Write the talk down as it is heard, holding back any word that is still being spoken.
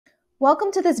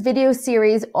Welcome to this video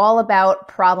series all about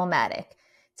problematic.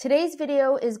 Today's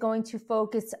video is going to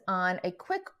focus on a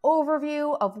quick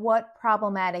overview of what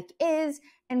problematic is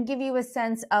and give you a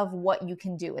sense of what you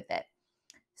can do with it.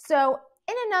 So,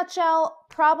 in a nutshell,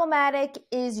 problematic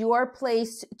is your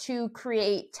place to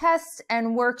create tests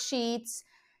and worksheets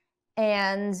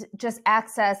and just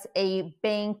access a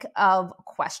bank of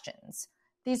questions.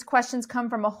 These questions come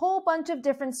from a whole bunch of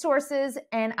different sources,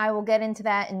 and I will get into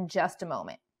that in just a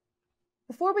moment.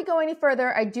 Before we go any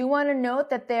further, I do want to note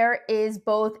that there is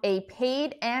both a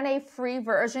paid and a free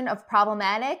version of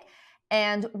problematic.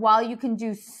 And while you can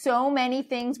do so many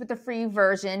things with the free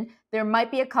version, there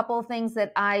might be a couple of things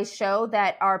that I show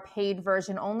that are paid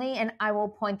version only, and I will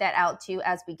point that out to you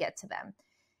as we get to them.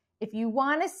 If you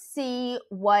want to see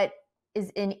what is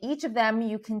in each of them,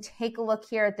 you can take a look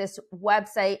here at this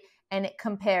website and it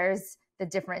compares the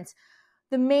difference.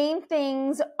 The main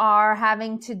things are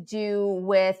having to do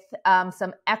with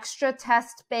some extra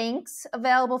test banks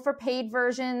available for paid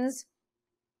versions,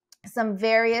 some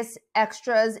various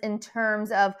extras in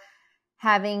terms of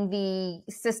having the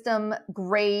system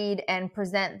grade and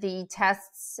present the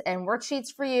tests and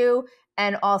worksheets for you,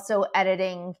 and also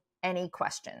editing any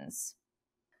questions.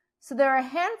 So there are a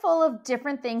handful of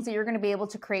different things that you're going to be able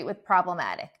to create with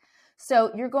problematic.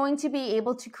 So you're going to be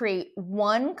able to create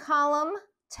one column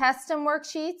test and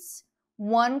worksheets,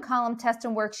 one column test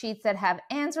and worksheets that have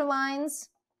answer lines,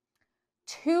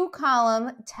 two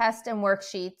column test and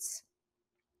worksheets,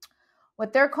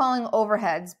 what they're calling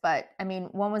overheads, but I mean,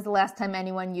 when was the last time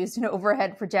anyone used an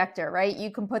overhead projector, right?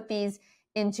 You can put these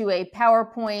into a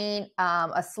PowerPoint,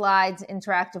 a slides,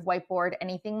 interactive whiteboard,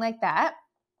 anything like that.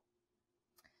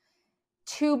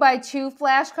 2x2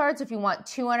 flashcards, if you want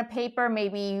two on a paper,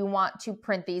 maybe you want to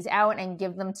print these out and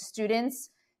give them to students.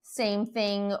 Same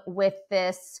thing with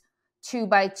this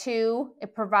 2x2.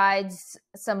 It provides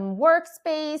some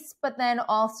workspace, but then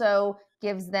also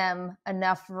gives them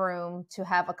enough room to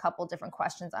have a couple different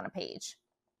questions on a page.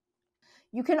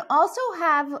 You can also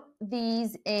have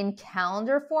these in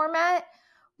calendar format,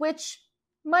 which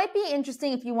might be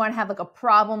interesting if you want to have like a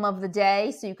problem of the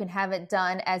day, so you can have it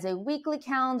done as a weekly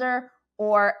calendar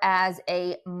or as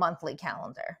a monthly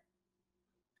calendar.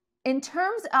 In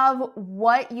terms of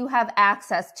what you have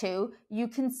access to, you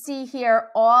can see here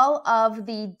all of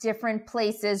the different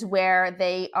places where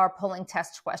they are pulling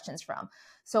test questions from.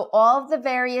 So all of the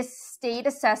various state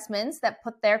assessments that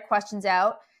put their questions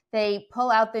out, they pull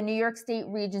out the New York State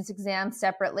Regents exam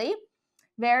separately,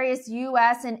 various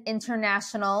US and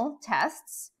international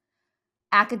tests,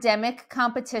 academic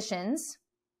competitions.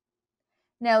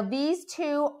 Now these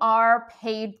two are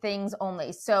paid things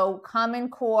only. So Common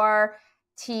Core,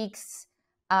 TEKS,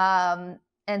 and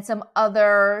some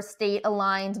other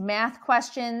state-aligned math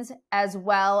questions, as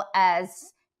well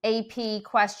as AP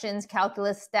questions,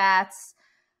 calculus, stats,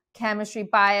 chemistry,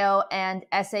 bio, and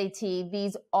SAT.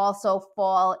 These also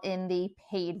fall in the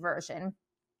paid version.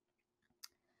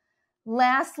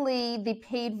 Lastly, the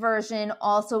paid version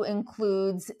also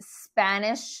includes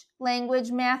Spanish language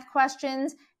math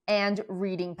questions and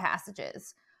reading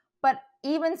passages. But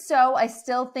even so, I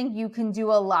still think you can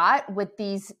do a lot with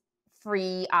these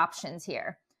free options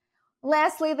here.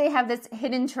 Lastly, they have this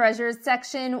hidden treasures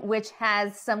section, which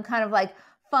has some kind of like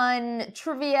fun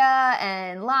trivia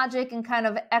and logic and kind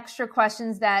of extra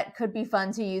questions that could be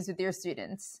fun to use with your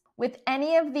students. With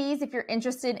any of these, if you're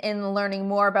interested in learning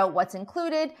more about what's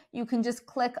included, you can just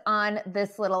click on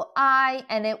this little eye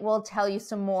and it will tell you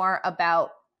some more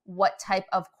about what type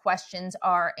of questions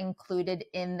are included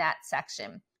in that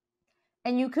section.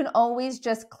 And you can always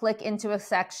just click into a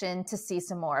section to see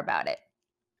some more about it.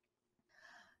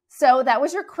 So that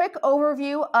was your quick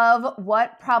overview of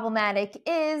what problematic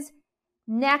is.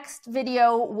 Next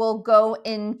video, we'll go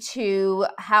into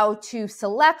how to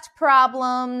select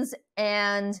problems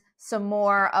and some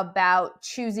more about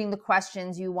choosing the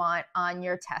questions you want on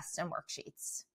your tests and worksheets.